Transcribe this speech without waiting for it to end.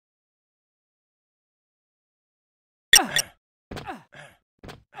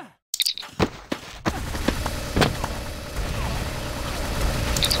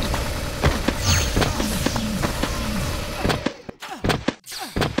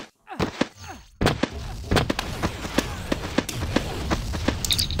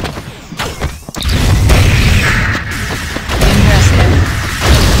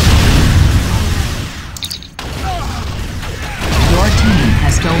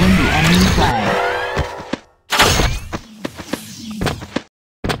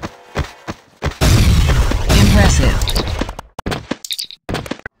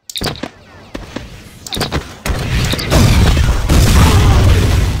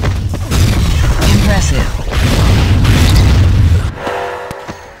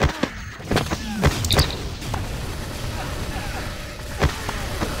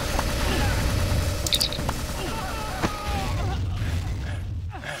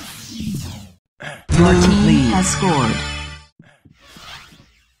Your team has scored.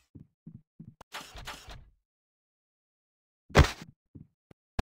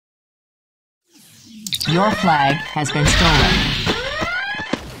 Your flag has been stolen.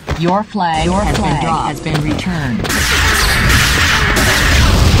 Your flag has been returned.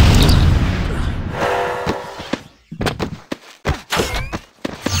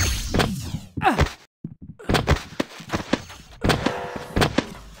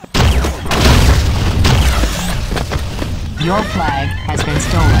 Your flag has been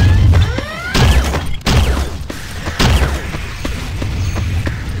stolen.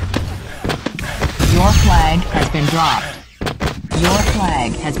 Your flag has been dropped. Your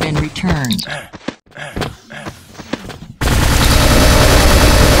flag has been returned.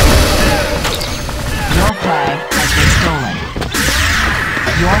 Your flag has been stolen.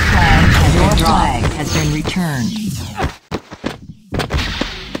 Your flag has been returned.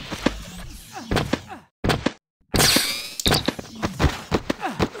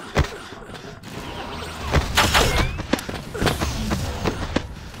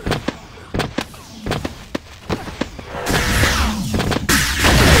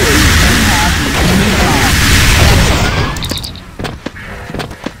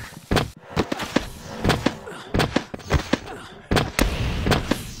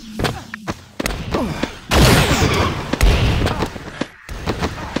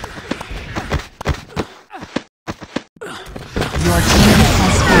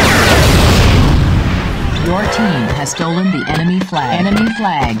 Your team has stolen the enemy flag. Enemy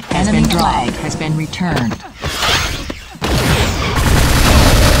flag has been returned.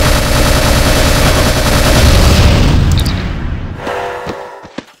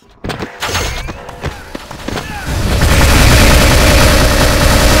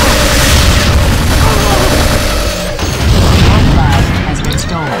 Your flag has been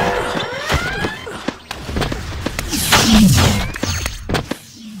stolen.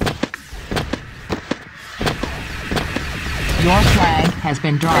 Your flag has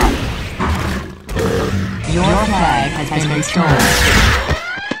been dropped. Your flag has been returned.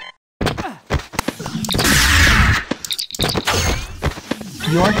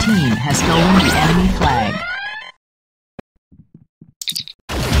 Your team has stolen the enemy flag.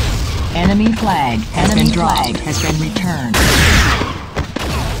 Enemy flag has been returned.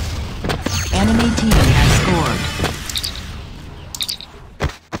 Enemy team has scored.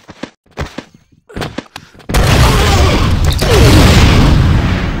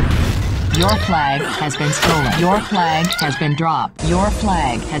 Your flag has been stolen. Your flag has been dropped. Your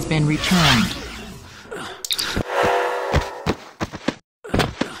flag has been returned.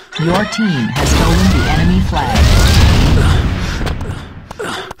 Your team has stolen the enemy flag.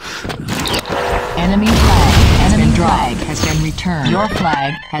 Enemy flag has been returned. Your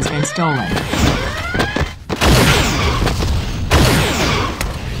flag has been stolen.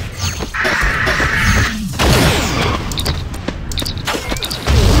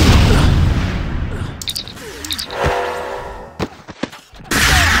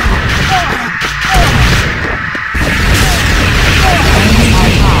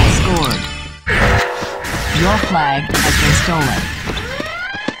 Your flag has been stolen.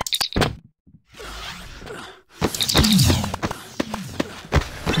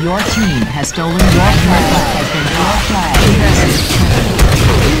 Your team has stolen your flag. Your flag has been returned.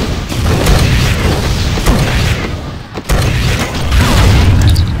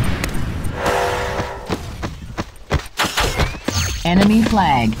 Enemy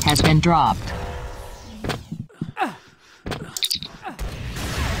flag has been dropped.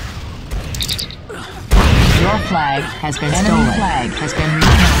 Your flag has been stolen. Enemy flag has been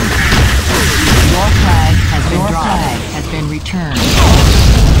returned. Your flag has been dropped. Has been returned.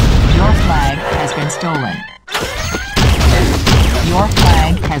 Your flag has been stolen. Your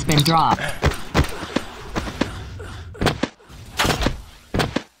flag has been dropped.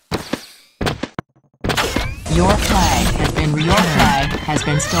 Your flag has been returned. Your flag has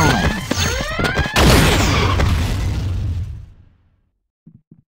been stolen.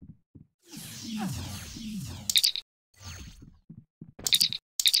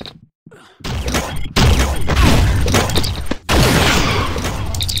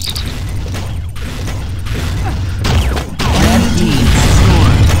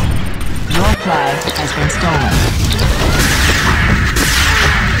 Flag has been stolen.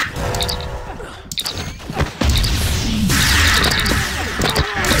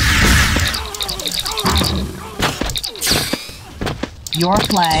 Your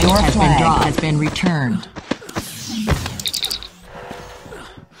flag has been returned.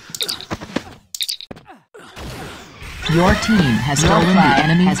 Your team has stolen the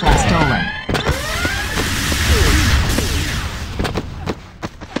enemy has been stolen.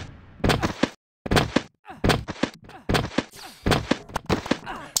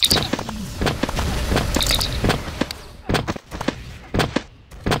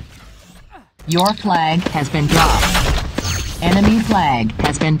 Your flag has been dropped. Enemy flag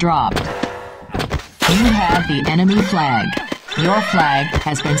has been dropped. You have the enemy flag. Your flag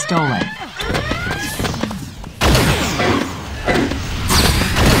has been stolen.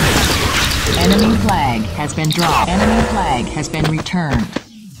 Enemy flag has been dropped. Enemy flag has been returned.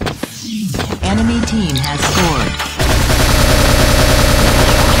 Enemy team has scored.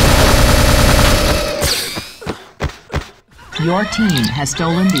 Your team has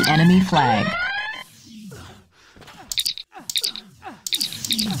stolen the enemy flag.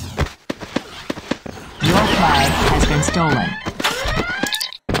 Your flag has been stolen.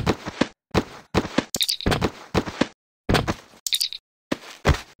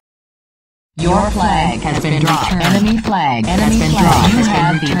 Your flag has been dropped. Enemy flag has been dropped. You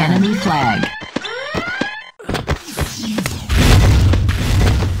have the enemy flag.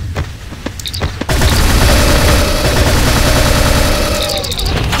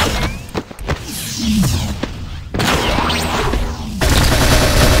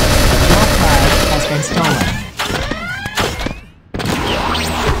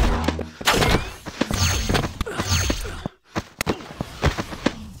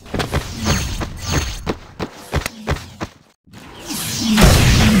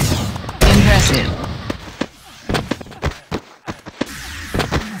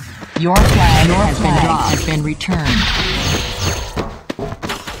 Your flag has been returned.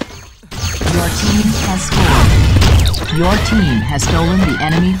 Your team has scored. Your team has stolen the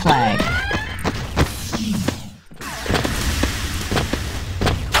enemy flag.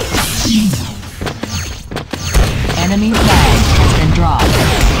 Enemy flag has been dropped.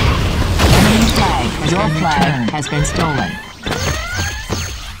 Enemy flag has Your flag has been stolen.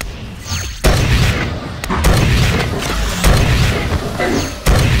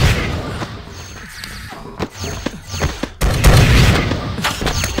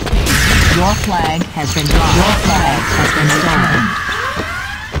 Your flag has been dropped. Your flag has been stolen.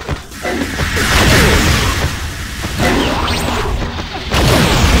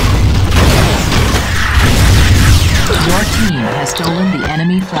 Your team has stolen the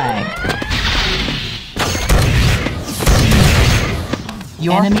enemy flag.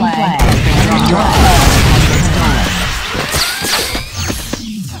 Your enemy flag has been dropped. Your flag has been stolen.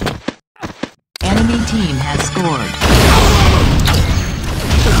 Enemy team has scored.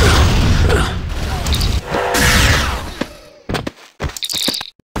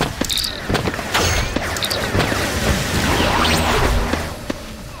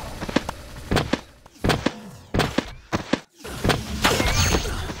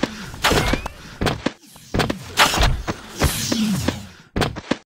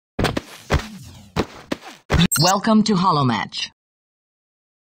 Welcome to Hollow Match.